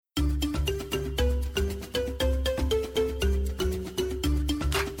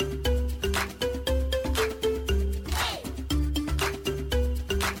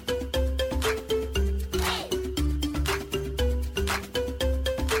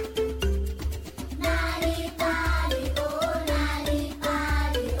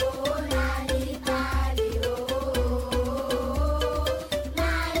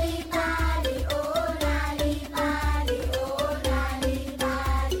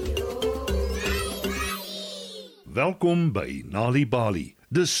Welkom by Nali Bali,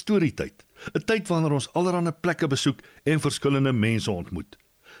 dis storietyd. 'n Tyd wanneer ons allerlei plekke besoek en verskillende mense ontmoet.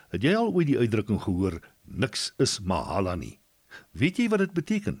 Het jy al ooit die uitdrukking gehoor, niks is mahala nie? Weet jy wat dit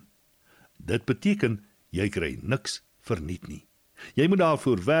beteken? Dit beteken, jy kry niks verniet nie. Jy moet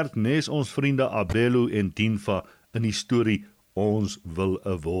daarvoor werk, nes ons vriende Abelo en Dinfa in die storie Ons wil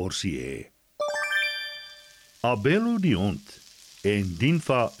 'n worsie hê. Abelo die hond en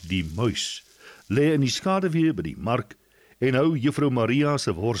Dinfa die muis lê in die skaduwee by die mark en hou Juffrou Maria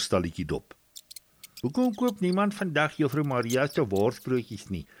se worsstalletjie dop. Hoekom koop niemand vandag Juffrou Maria se worsbroodjies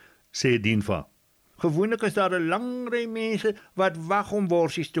nie? Sê Dinfa. Gewoonlik is daar 'n lang ry mense wat wag om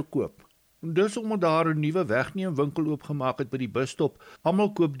worsies te koop. Dis omdat daar 'n nuwe wegneemwinkel oopgemaak het by die busstop.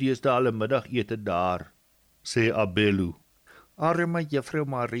 Almal koop deesdae hulle middagete daar, sê Abelo. Arme Juffrou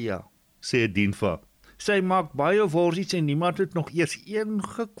Maria, sê Dinfa. Sy maak baie worsies en niemand het nog eers een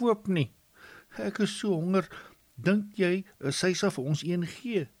gekoop nie. Ek is so honger. Dink jy sy sal vir ons een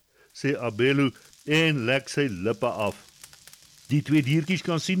gee? Sê Abelo en lek sy lippe af. Die twee diertjies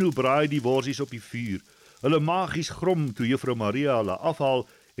kan sien hoe braai die worsies op die vuur. Hulle magies grom toe Juffrou Maria hulle afhaal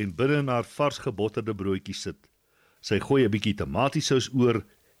en binne haar vars gebotterde broodjies sit. Sy gooi 'n bietjie tomatiesous oor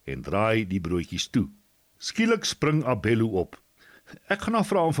en draai die broodjies toe. Skielik spring Abelo op. Ek gaan haar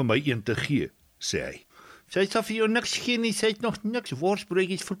vra om vir my een te gee, sê hy. Sy sal vir jou niks gee nie, sy het nog niks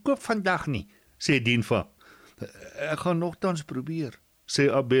worsbroodjies verkoop vandag nie, sê Dinfa. Ek gaan nogtans probeer, sê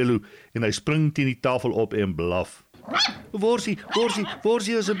Abelo en hy spring teen die tafel op en blaf. Worsie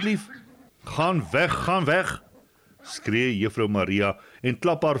asseblief. Gaan weg, skree Juffrou Maria en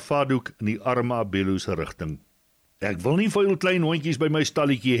klap haar vadoek in die arme Abelo se rigting. Ek wil nie vuil klein hondjies by my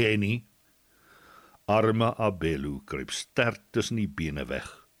stalletjie hê nie. Arme Abelo kruip sterk tussen die bene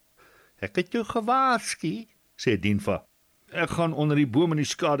weg. Ek het jou gewaarsku, sê Dinfa. Ek gaan onder die boom in die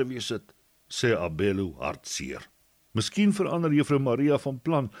skaduwee sit, sê Abelo hartseer. Miskien verander Juffrou Maria van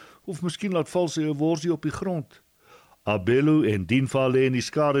plan, of miskien laat val sy 'n worsie op die grond. Abelo en Dinfa lê in die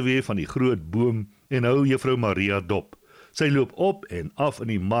skaduwee van die groot boom en hou Juffrou Maria dop. Sy loop op en af in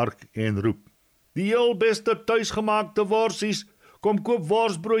die mark en roep: Die heel beste tuisgemaakte worsies, kom koop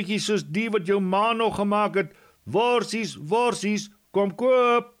worsbroodjies soos die wat jou ma nog gemaak het. Worsies, kom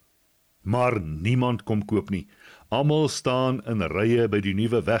koop. Maar niemand kom koop nie. Almal staan in rye by die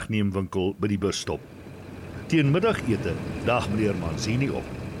nuwe wegneemwinkel by die busstop. Teen middagete dag meneer Manzini op.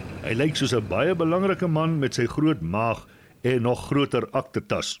 Hy lyk soos 'n baie belangrike man met sy groot maag en nog groter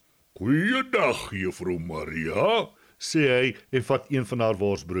aktetas. Goeiedag, Juffrou Maria, sê hy en vat een van haar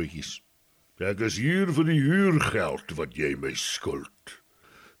worsbroodjies. Ek is hier vir die huurgeld wat jy my skuld.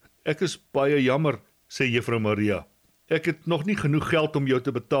 Ek is baie jammer, sê Juffrou Maria. Ek het nog nie genoeg geld om jou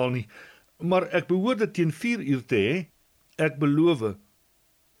te betaal nie, maar ek behoort dit teen 4 uur te hê. Ek beloof.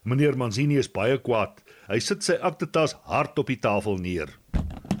 Meneer Manzini is baie kwaad. Hy sit sy aktetas hard op die tafel neer.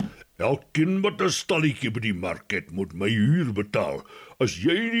 Elkeen wat 'n stalletjie by die mark het, moet my huur betaal. As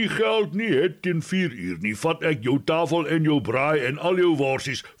jy die geld nie het teen 4 uur nie, vat ek jou tafel en jou braai en al jou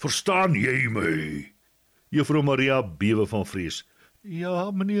worsies. Verstaan jy my? Juffrou Maria bewe van vrees.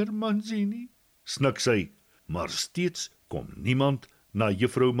 Ja, meneer Manzini, snik sy, maar steeds kom niemand na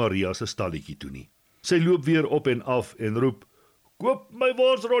Juffrou Maria se stalletjie toe nie. Sy loop weer op en af en roep: Koop my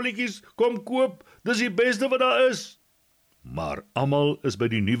worsrolletjies, kom koop, dis die beste wat daar is. Maar almal is by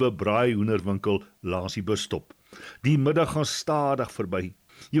die nuwe braaihoenderwinkel langs die busstop. Die middag gaan stadig verby.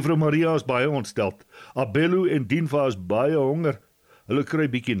 Juffrou Maria is baie ontsteld. Abelo en Dinfa is baie honger. Hulle kry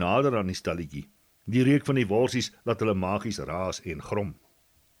bietjie nader aan die stalletjie. Die reuk van die worsies laat hulle magies raas en grom.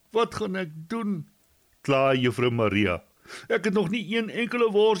 Wat gaan ek doen? Kla Juffrou Maria. Ek het nog nie een enkele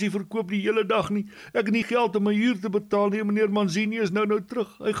worsie verkoop die hele dag nie. Ek het nie geld om my huur te betaal nie. Meneer Manzini is nou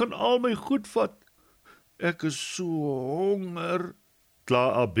terug. Hy gaan al my goed vat. Ek is so honger,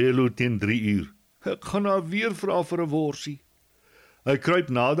 kla Abelo teen 3 uur. Ek gaan haar weer vra vir 'n worsie. Hy kruip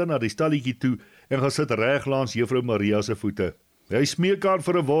nader na die stalletjie toe en gaan sit reg langs Juffrou Maria se voete. Hy smeek haar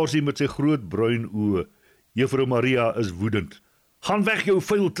vir 'n worsie met sy groot bruin oë. Juffrou Maria is woedend. Gaan weg jou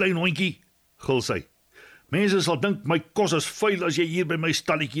vuil klein hondjie, gil sy. Mense sal dink my kos is vuil as jy hier by my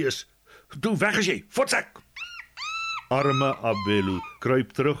stalletjie is. Toe weg as jy, voetsek! Arme Abelo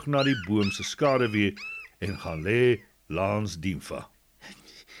kruip terug na die boom se skaduwee en gaan lê langs Dinfa.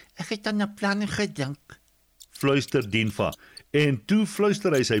 Ek het aan 'n plan gedink, fluister Dinfa, en toe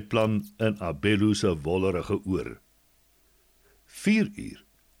fluister hy sy plan in Abelo se wollerige oor. 4 uur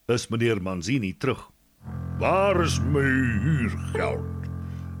is meneer Manzini terug. Waar is my huurgeld?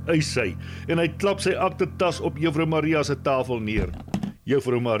 Eis hy, en hy klap sy aktetas op Juffrou Maria se tafel neer.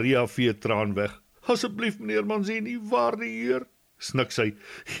 Juffrou Maria vee traan weg. Asseblief meneer Manzini, waarde heer, snik sy.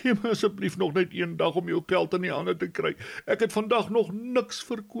 Gee my asseblief nog net een dag om jou geld in die hande te kry. Ek het vandag nog niks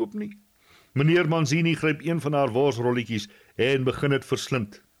verkoop nie. Meneer Manzini gryp een van haar worsrolletjies en begin dit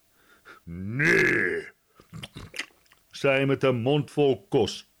verslind. Nee, Sê hy met 'n mond vol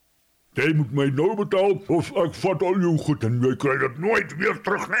kos. jy moet my nou betaal of ek vat al jou goed en jy kry dit nooit weer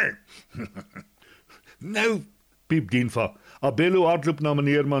terug nie. Nou, piep Dinfa. Abello hardloop na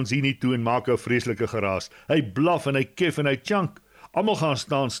meneer Manzini toe en maak 'n vreeslike geraas. Hy blaf en hy kef en hy chunk. Almal gaan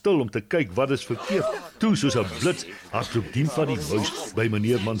staan stil om te kyk wat is verkeerd. Toe soos 'n blits hardloop Dinfa die muis by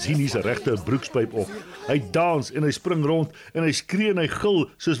meneer Manzini se regte broekspyp op. Hy dans en hy spring rond en hy skree en hy gil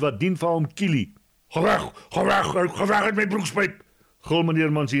soos wat Dinfa hom kielie. Ga weg uit my broekspyp. Gil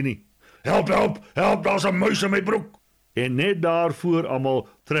meneer Manzini. Help, daar's 'n muis in my broek. En net daar voor almal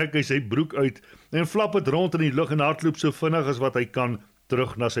trek hy sy broek uit en flap dit rond in die lug en hardloop so vinnig as wat hy kan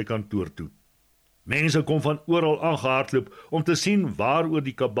terug na sy kantoor toe. Mense kom van oral aangehardloop om te sien waaroor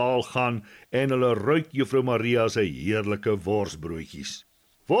die kabaal gaan en hulle ruik Juffrou Maria se heerlike worsbroodjies.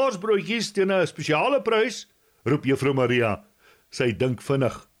 Worsbroodjies teen 'n spesiale prys, roep Juffrou Maria. Sy dink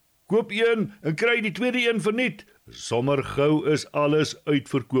vinnig. Koop een en kry die tweede een verniet. Sommer gou is alles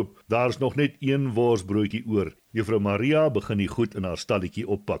uitverkoop. Daar's nog net een worsbroodjie oor. Juffrou Maria begin die goed in haar stalletjie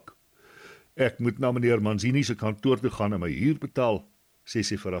oppak. Ek moet na meneer Manzini se kantoor toe gaan en my huur betaal, sê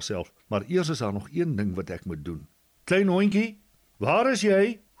sy vir haarself. Maar eers is daar nog een ding wat ek moet doen. Klein hondjie, waar is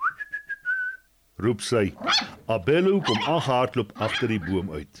jy? Roep sy. Abello kom aangehardloop agter die boom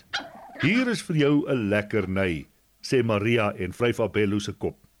uit. Hier is vir jou 'n lekkerny, sê Maria en vryf Abello se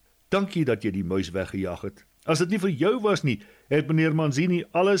kop. Dankie dat jy die muis weggejaag het. As dit nie vir jou was nie, het meneer Manzini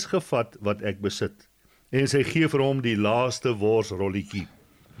alles gevat wat ek besit. En sy gee vir hom die laaste worsrolletjie.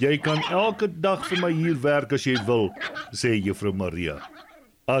 Jy kan elke dag vir my hier werk as jy wil, sê Juffrou Maria.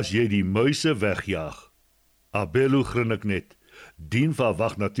 As jy die muise wegjaag. Abello grinnik net. Dinfa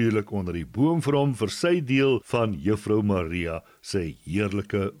wag natuurlik onder die boom vir hom vir sy deel van Juffrou Maria se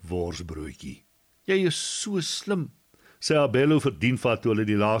heerlike worsbroodjie. Jy is so slim, sê Abello vir Dinfa toe hulle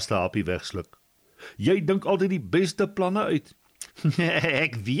die laaste happie wegsluk. Jy dink altyd die beste planne uit.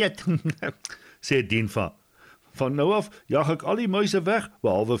 Ek weet, sê Dinfa. Van nou af jag ek al die muise weg,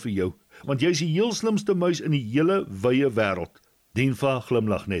 behalwe vir jou, want jy is die heel slimste muis in die hele wye wêreld. Dinfa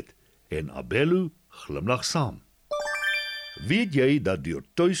glimlag net en Abello glimlag saam. Weet jy dat deur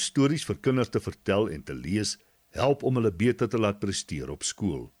tuisstories vir kinders te vertel en te lees, help om hulle beter te laat presteer op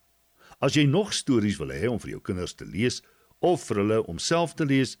skool? As jy nog stories wil hê om vir jou kinders te lees, of vir hulle om self te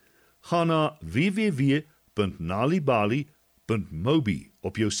lees, gaan na www.nalibali.mobi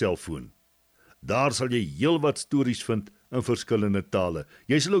op jou selfoon. Daar sal jy heelwat stories vind in verskillende tale.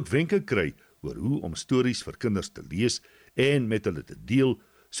 Jy sal ook wenke kry oor hoe om stories vir kinders te lees en met hulle te deel,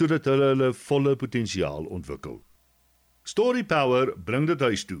 sodat hulle volle potensiaal ontwikkel. Story Power bring dit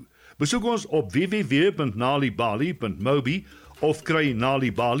huis toe. Besoek ons op www.nalibali.mobi of kry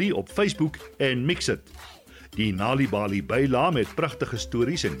Nalibali op Facebook en mix it. Die Nalibali bylaag met pragtige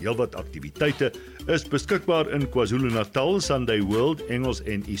stories en heelwat aktiwiteite is beskikbaar in KwaZulu-Natal, Sunday World, Engels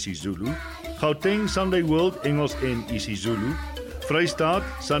en isiZulu, Gauteng, Sunday World, Engels en isiZulu, Vrystaat,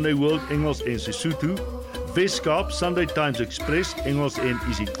 Sunday World, Engels en Sesotho, Weskaap, Sunday Times Express, Engels en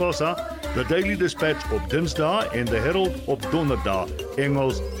isiXhosa, The Daily Dispatch op Dinsdae en The Herald op Donderdae,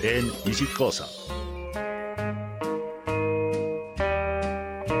 Engels en isiXhosa.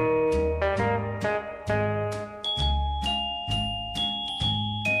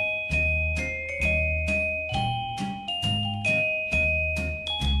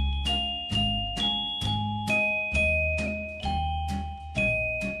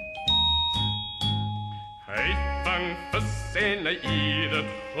 Hy vang vis en hy eet dit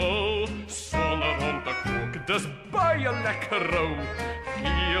gou, sonder om te kook, dis baie lekker rou.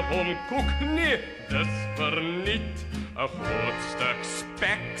 Gee hom koek, nee, dis verniet, 'n groot stuk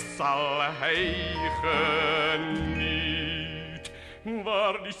spek sal hy geniet.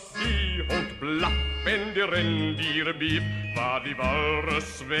 Waar die seehond blaf en die rendier bief, waar die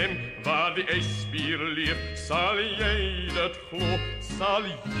walrus zwem, waar die ysbier leef, sal jy dit glo, sal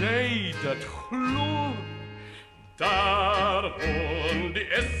jy dit glo? Daar woon die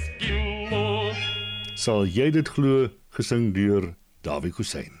Eskimo. Sal jy dit glo, gesing deur Dawie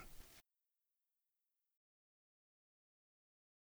Hussein.